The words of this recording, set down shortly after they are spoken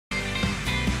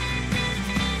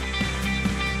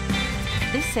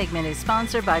This segment is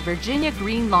sponsored by Virginia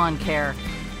Green Lawn Care.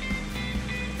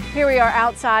 Here we are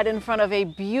outside in front of a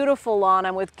beautiful lawn.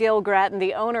 I'm with Gil Grattan,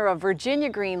 the owner of Virginia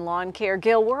Green Lawn Care.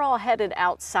 Gil, we're all headed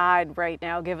outside right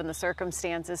now, given the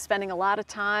circumstances, spending a lot of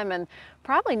time and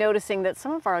probably noticing that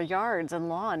some of our yards and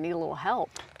lawn need a little help.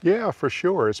 Yeah, for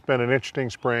sure. It's been an interesting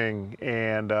spring,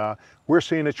 and we're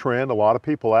seeing a trend. A lot of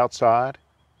people outside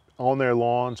on their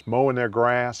lawns, mowing their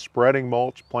grass, spreading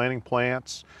mulch, planting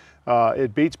plants.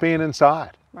 It beats being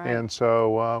inside. Right. And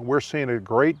so we're seeing a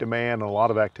great demand and a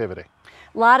lot of activity.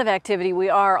 A lot of activity. We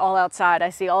are all outside. I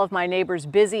see all of my neighbors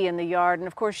busy in the yard, and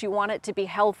of course you want it to be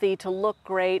healthy, to look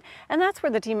great, and that's where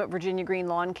the team at Virginia Green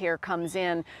Lawn Care comes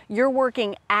in. You're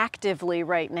working actively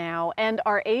right now and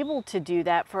are able to do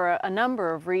that for a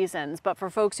number of reasons, but for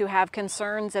folks who have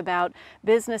concerns about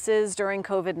businesses during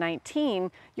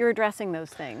COVID-19, you're addressing those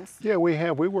things. Yeah, we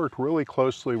have. We worked really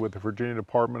closely with the Virginia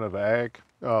Department of Ag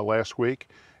last week,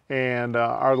 and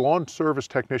our lawn service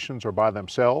technicians are by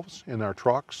themselves in their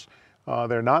trucks.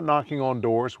 They're not knocking on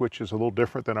doors, which is a little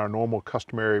different than our normal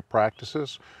customary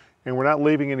practices. And we're not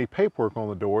leaving any paperwork on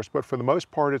the doors, but for the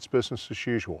most part, it's business as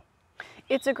usual.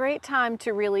 It's a great time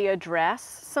to really address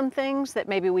some things that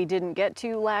maybe we didn't get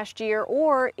to last year,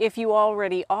 or if you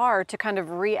already are, to kind of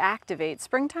reactivate.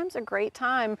 Springtime's a great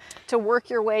time to work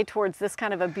your way towards this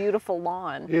kind of a beautiful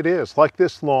lawn. It is. Like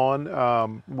this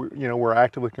lawn, we're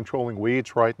actively controlling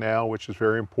weeds right now, which is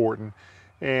very important.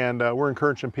 And we're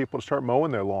encouraging people to start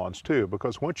mowing their lawns too,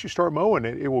 because once you start mowing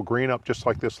it, it will green up just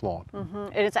like this lawn.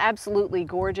 And it's absolutely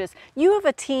gorgeous. You have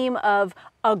a team of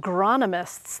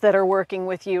agronomists that are working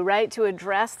with you, right, to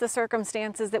address the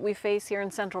circumstances that we face here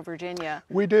in Central Virginia.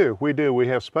 We do. We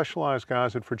have specialized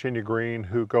guys at Virginia Green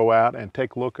who go out and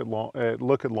take a look at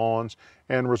lawns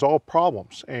and resolve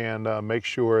problems and make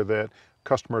sure that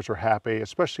customers are happy,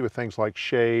 especially with things like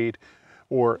shade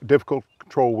or difficult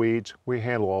control weeds. We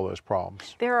handle all those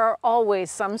problems. There are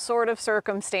always some sort of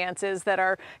circumstances that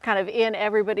are kind of in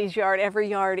everybody's yard. Every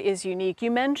yard is unique. You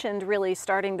mentioned really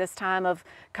starting this time of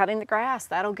cutting the grass.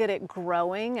 That'll get it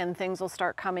growing and things will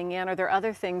start coming in. Are there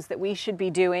other things that we should be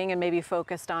doing and maybe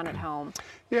focused on at home?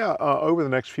 Yeah, over the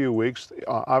next few weeks,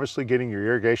 obviously getting your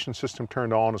irrigation system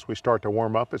turned on as we start to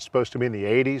warm up. It's supposed to be in the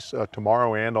 80s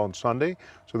tomorrow and on Sunday,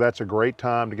 so that's a great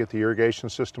time to get the irrigation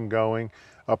system going.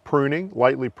 Pruning,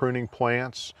 lightly pruning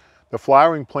plants. The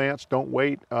flowering plants, don't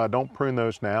prune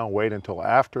those now. Wait until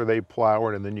after they've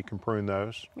flowered and then you can prune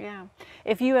those. Yeah.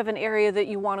 If you have an area that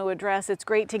you want to address, it's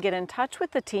great to get in touch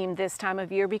with the team this time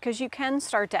of year because you can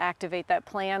start to activate that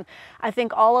plan. I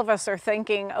think all of us are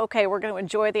thinking, okay, we're going to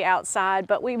enjoy the outside,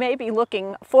 but we may be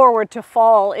looking forward to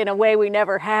fall in a way we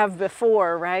never have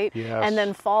before, right? Yes. And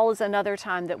then fall is another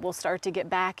time that we'll start to get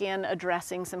back in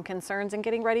addressing some concerns and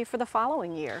getting ready for the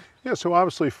following year. Yeah, so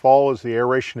obviously fall is the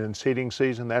aeration and seeding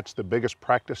season. That's the biggest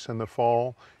practice in the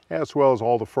fall, as well as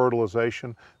all the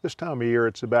fertilization. This time of year,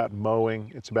 it's about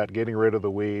mowing, it's about getting rid of the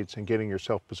weeds and getting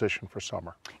yourself positioned for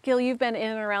summer. Gil, you've been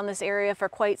in and around this area for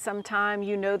quite some time.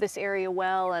 You know this area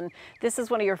well, and this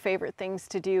is one of your favorite things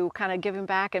to do, kind of giving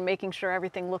back and making sure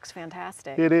everything looks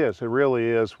fantastic. It is, it really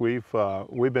is. We've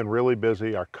been really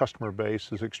busy. Our customer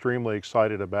base is extremely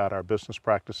excited about our business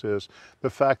practices. The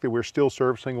fact that we're still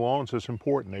servicing lawns is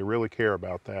important. They really care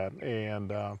about that,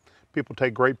 and people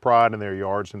take great pride in their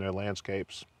yards and their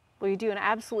landscapes. Well, you do an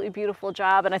absolutely beautiful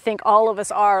job, and I think all of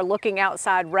us are looking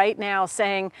outside right now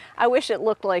saying, I wish it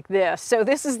looked like this. So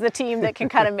this is the team that can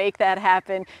kind of make that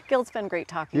happen. Gil, it's been great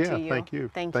talking to you. Thank you.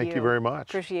 Thank you very much.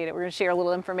 Appreciate it. We're going to share a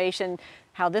little information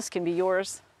how this can be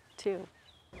yours too.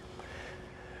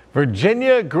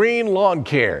 Virginia Green Lawn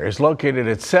Care is located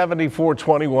at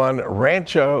 7421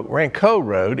 Rancho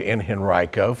Road in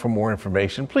Henrico. For more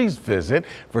information, please visit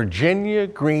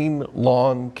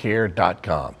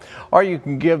virginiagreenlawncare.com, or you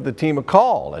can give the team a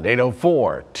call at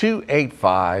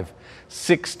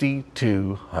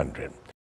 804-285-6200.